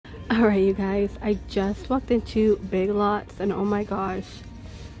Alright, you guys, I just walked into Big Lots and oh my gosh,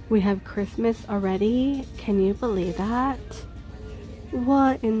 we have Christmas already. Can you believe that?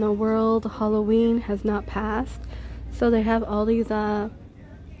 What in the world? Halloween has not passed. So they have all these, you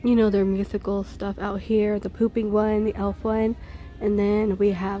know, their musical stuff out here. The pooping one, the elf one, and then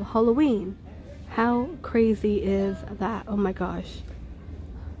we have Halloween. How crazy is that? Oh my gosh.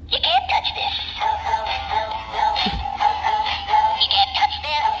 You can't touch this. You can't touch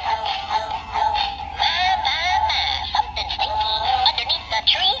this. My, something stinky underneath the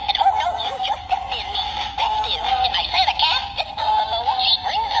tree. And oh no, you just stepped in me. Festive. In my Santa cap, this she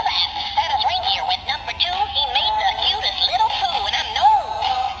brings a wrap. Santa's reindeer went number 2. He made the cutest little poo, and I'm known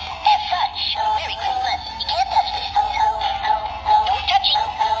as such. Very cool, but you can't touch this. No touching.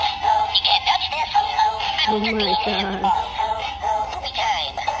 You can't touch this. Oh my gosh. Poopy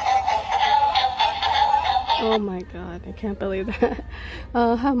time. Oh my god, I can't believe that.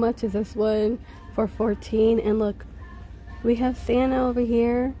 How much is this one? For 14. And look, we have Santa over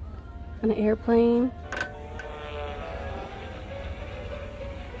here on an airplane.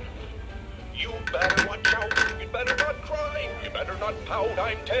 You better watch out, you better not cry, you better not pout,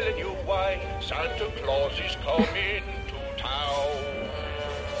 I'm telling you why. Santa Claus is coming to town.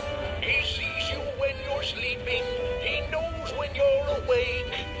 He sees you when you're sleeping, he knows when you're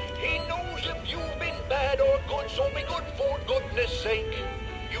awake. He knows if you've been bad or good, so be good for goodness sake.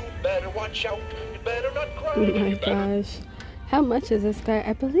 You better watch out, you better not cry. Oh my gosh. How much is this guy?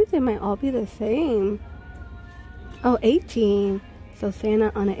 I believe they might all be the same. Oh, 18. So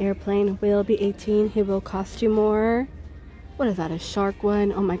Santa on an airplane will be 18. He will cost you more. What is that, a shark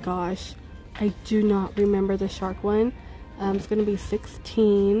one? Oh my gosh. I do not remember the shark one. It's going to be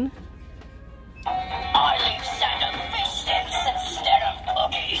 16. I leave Santa fish sticks instead of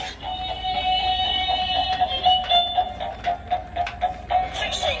cookies.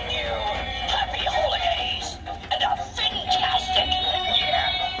 Fixing you happy holidays and a fantastic year.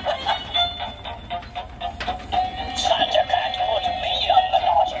 Santa can't put me on the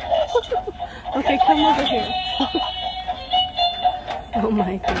naughty list. Okay, come over here. Oh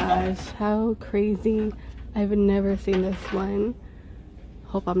my gosh, how crazy. I've never seen this one.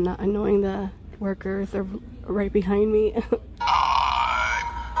 Hope I'm not annoying the workers. They're right behind me. Oh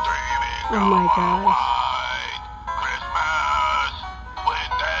my gosh. Christmas,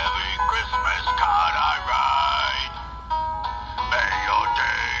 with every Christmas card I write. May your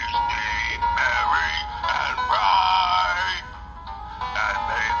days be merry and bright, and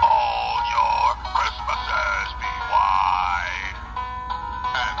may all your Christmases be white,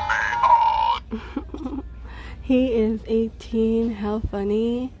 and may all... He is 18. How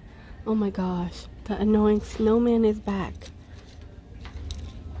funny. Oh my gosh. The annoying snowman is back.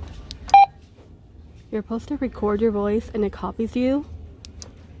 You're supposed to record your voice and it copies you.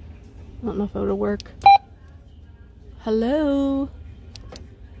 I don't know if it'll work. Hello?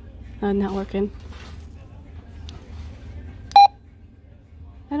 Not working.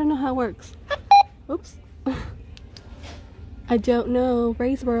 I don't know how it works. Oops. I don't know.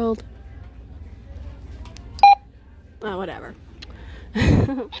 Reis World. Oh, whatever.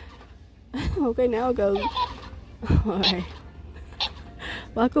 Okay, now it goes. Alright.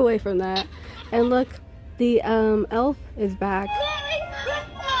 Walk away from that. And look, the elf is back.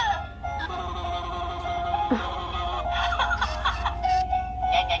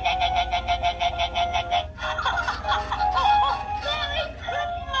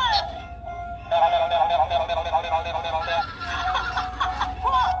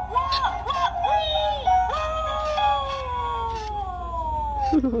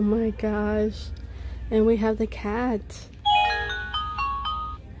 Oh my gosh. And we have the cat.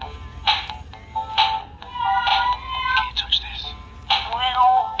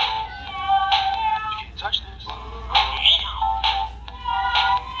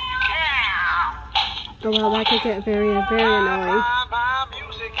 Oh wow, that could get very, very annoying.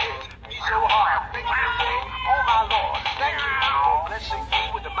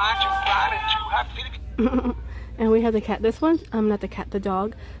 And we have the cat. This one, not the cat, the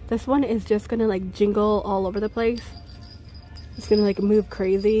dog. This one is just gonna like jingle all over the place. It's gonna like move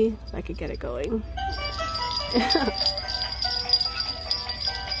crazy. If I could get it going.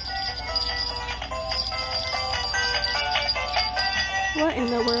 What in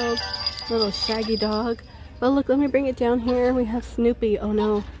the world? Little shaggy dog. But look, let me bring it down here. We have Snoopy. Oh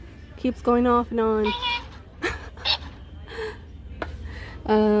no. Keeps going off and on.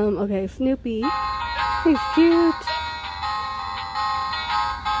 Okay, Snoopy. He's cute.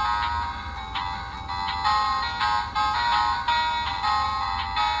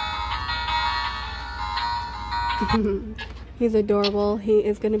 He's adorable. He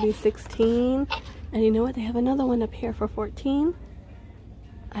is going to be 16. And you know what? They have another one up here for 14.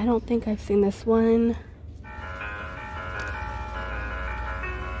 I don't think I've seen this one.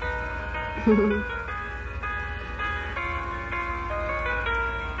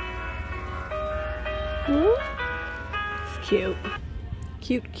 It's cute.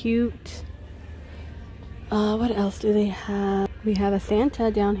 Cute, cute. What else do they have? We have a Santa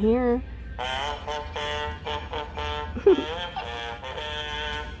down here.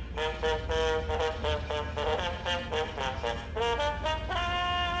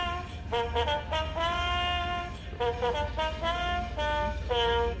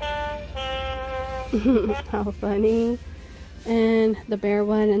 How funny. And the bear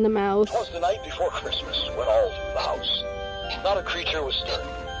one and the mouse. 'Twas the night before Christmas when all through the house not a creature was stirring.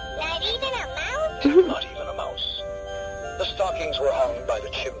 Not even a mouse? Not even a mouse. The stockings were hung by the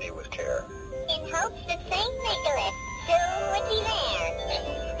chimney with care. In hopes that St. Nicholas soon would be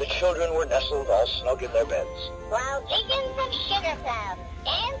there. The children were nestled all snug in their beds. While visions of sugar plum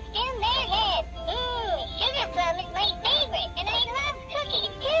danced in their heads. Sugar plum is my favorite, and I love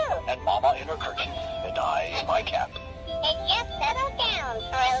cookies too. And Mama in her kerchief, and I in my cap. It just settled down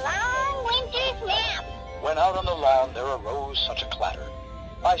for a long winter's nap. When out on the lawn there arose such a clatter,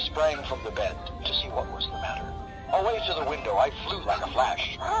 I sprang from the bed to see what was the matter. Away to the window I flew like a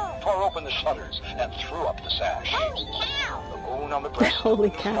flash, tore open the shutters, and threw up the sash. Holy cow! The moon on the breast Holy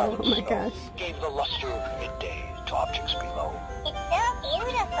of the cow, fallen oh my snow gosh. gave the luster of midday to objects below. It's so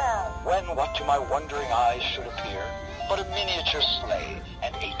beautiful. When what to my wondering eyes should appear but a miniature sleigh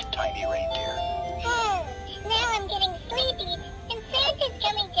and 8 tiny reindeer. Now I'm getting sleepy, and Santa's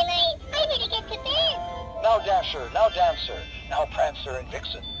coming tonight. I better get to bed. Now Dasher, now Dancer, now Prancer and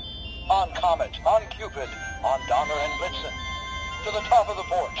Vixen. On Comet, on Cupid, on Donner and Blitzen. To the top of the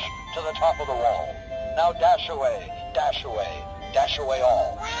porch, to the top of the wall. Now dash away, dash away, dash away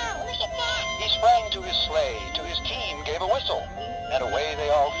all. Wow, look at that. He sprang to his sleigh, to his team gave a whistle, and away they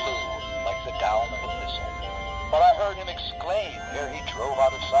all flew like the down of a thistle. But I heard him exclaim ere he drove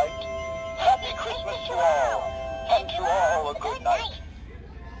out of sight, Happy Christmas to all, and to all a good night.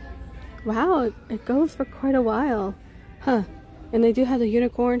 Wow, it goes for quite a while. Huh. And they do have the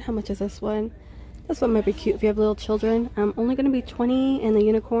unicorn. How much is this one? This one might be cute if you have little children. I'm only going to be 20, and the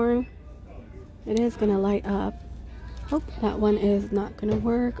unicorn, it is going to light up. Oh, that one is not going to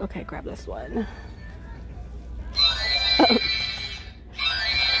work. Okay, grab this one. Uh-oh.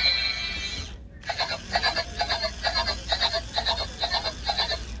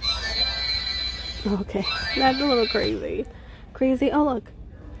 Okay, that's a little crazy. Crazy. Oh, look.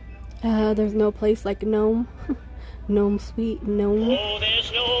 There's no place like Gnome. Gnome Sweet Gnome. Oh,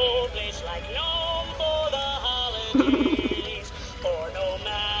 there's no place like Gnome for the holidays. For no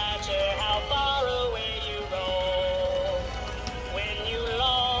matter how far away you roam, when you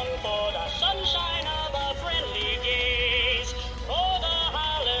long for the sunshine of a friendly gaze, for the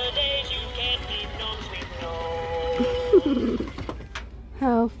holidays you can't beat Gnome Sweet Gnome.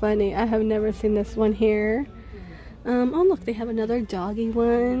 How funny. I have never seen this one here. Oh look, they have another doggy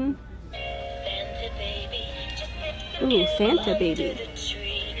one. Ooh, Santa baby.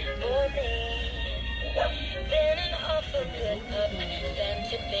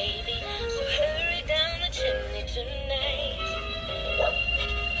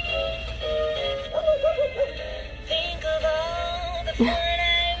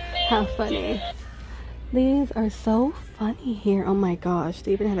 How funny. These are so funny here. Oh my gosh,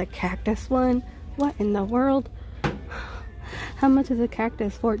 they even have a cactus one. What in the world? How much is a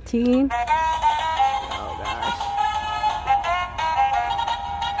cactus? 14? Oh gosh.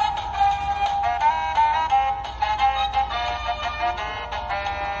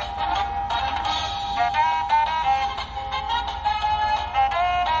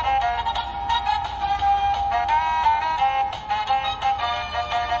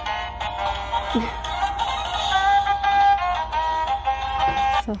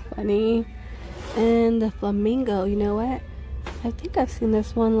 So funny. And the flamingo, you know what? I think I've seen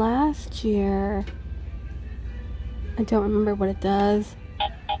this one last year. I don't remember what it does.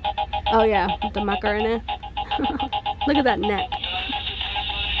 Oh yeah, the Macarena. Look at that neck.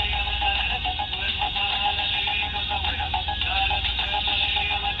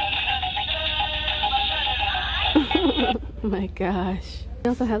 Oh my gosh. We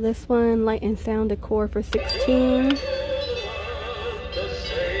also have this one, light and sound decor for 16.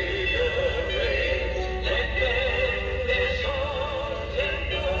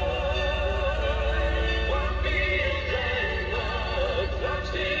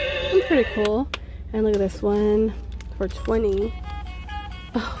 Pretty cool. And look at this one for 20.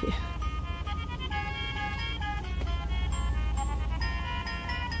 Oh yeah.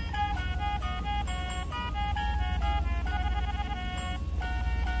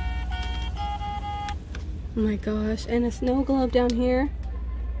 Oh my gosh, and a snow globe down here.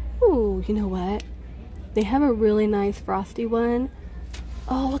 Ooh, you know what? They have a really nice frosty one.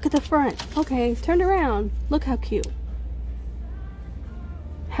 Oh, look at the front. Okay, it's turned around. Look how cute.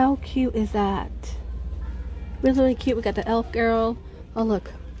 How cute is that? Really, really cute. We got the elf girl. Oh,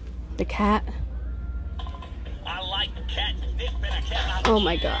 look. The cat. I like the cat. This been a cat. Oh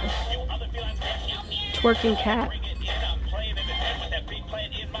my gosh. Twerking cat.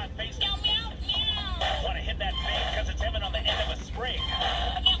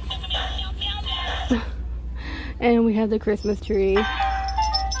 And we have the Christmas tree.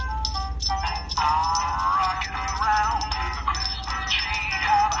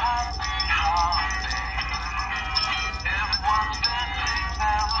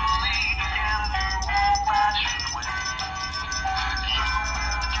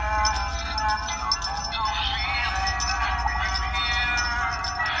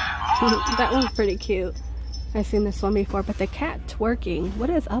 That one's pretty cute. I've seen this one before, but the cat twerking.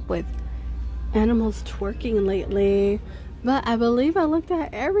 What is up with animals twerking lately? But I believe I looked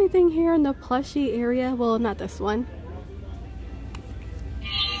at everything here in the plushie area. Well, not this one.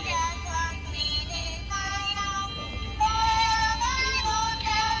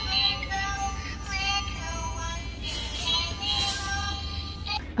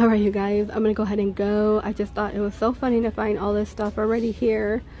 Alright, you guys, I'm gonna go ahead and go. I just thought it was so funny to find all this stuff already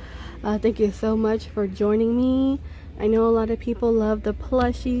here. Thank you so much for joining me. I know a lot of people love the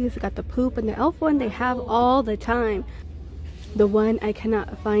plushies. Got the poop and the elf one they have all the time. The one I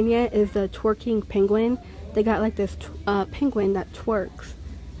cannot find yet is the twerking penguin. They got like this penguin that twerks.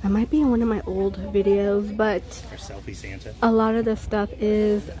 That might be in one of my old videos, but Our selfie Santa. a lot of the stuff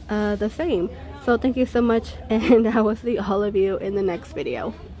is the same. So thank you so much, and I will see all of you in the next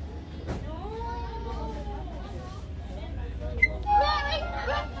video.